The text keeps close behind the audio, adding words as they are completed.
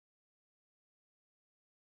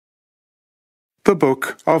The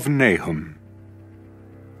Book of Nahum.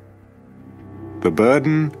 The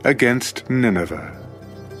burden against Nineveh.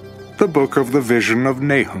 The book of the vision of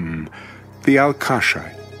Nahum, the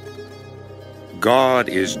Alkashite. God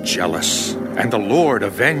is jealous, and the Lord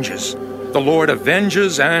avenges. The Lord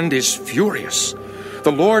avenges and is furious.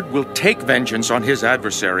 The Lord will take vengeance on his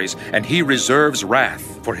adversaries, and he reserves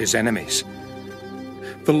wrath for his enemies.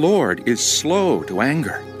 The Lord is slow to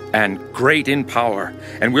anger, and great in power,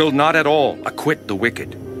 and will not at all acquit the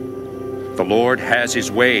wicked. The Lord has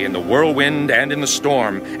his way in the whirlwind and in the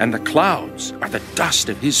storm, and the clouds are the dust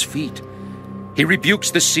of his feet. He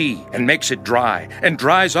rebukes the sea and makes it dry, and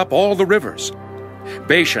dries up all the rivers.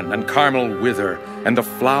 Bashan and Carmel wither, and the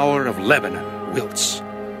flower of Lebanon wilts.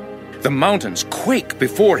 The mountains quake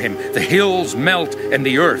before him, the hills melt, and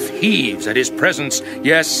the earth heaves at his presence,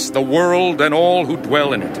 yes, the world and all who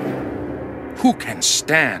dwell in it. Who can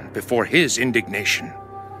stand before his indignation?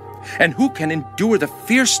 And who can endure the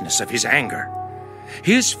fierceness of his anger?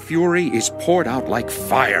 His fury is poured out like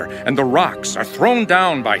fire, and the rocks are thrown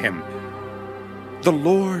down by him. The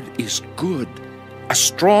Lord is good, a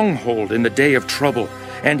stronghold in the day of trouble,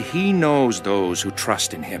 and he knows those who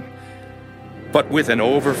trust in him. But with an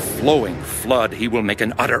overflowing flood he will make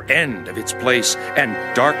an utter end of its place,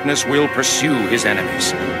 and darkness will pursue his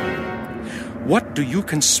enemies. What do you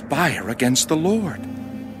conspire against the Lord?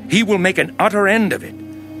 He will make an utter end of it.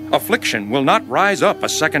 Affliction will not rise up a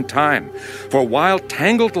second time. For while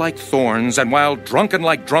tangled like thorns, and while drunken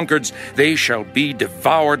like drunkards, they shall be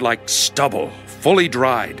devoured like stubble, fully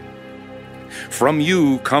dried. From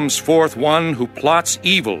you comes forth one who plots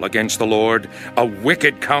evil against the Lord, a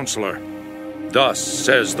wicked counselor. Thus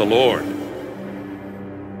says the Lord.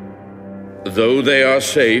 Though they are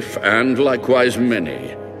safe, and likewise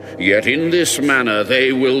many, yet in this manner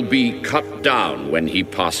they will be cut down when he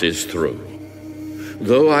passes through.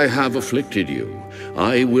 Though I have afflicted you,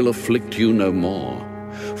 I will afflict you no more.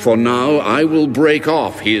 For now I will break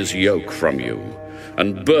off his yoke from you,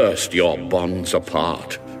 and burst your bonds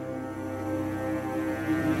apart.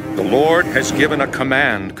 The Lord has given a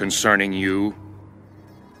command concerning you.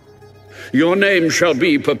 Your name shall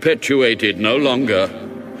be perpetuated no longer.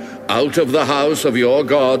 Out of the house of your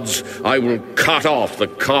gods I will cut off the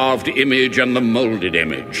carved image and the molded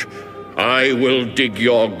image. I will dig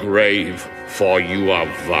your grave, for you are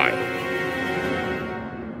vile.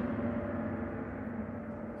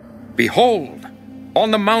 Behold,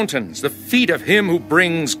 on the mountains the feet of him who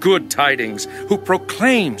brings good tidings, who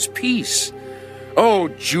proclaims peace. O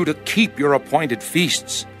Judah, keep your appointed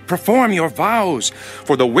feasts. Perform your vows,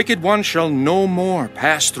 for the wicked one shall no more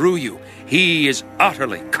pass through you. He is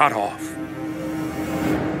utterly cut off.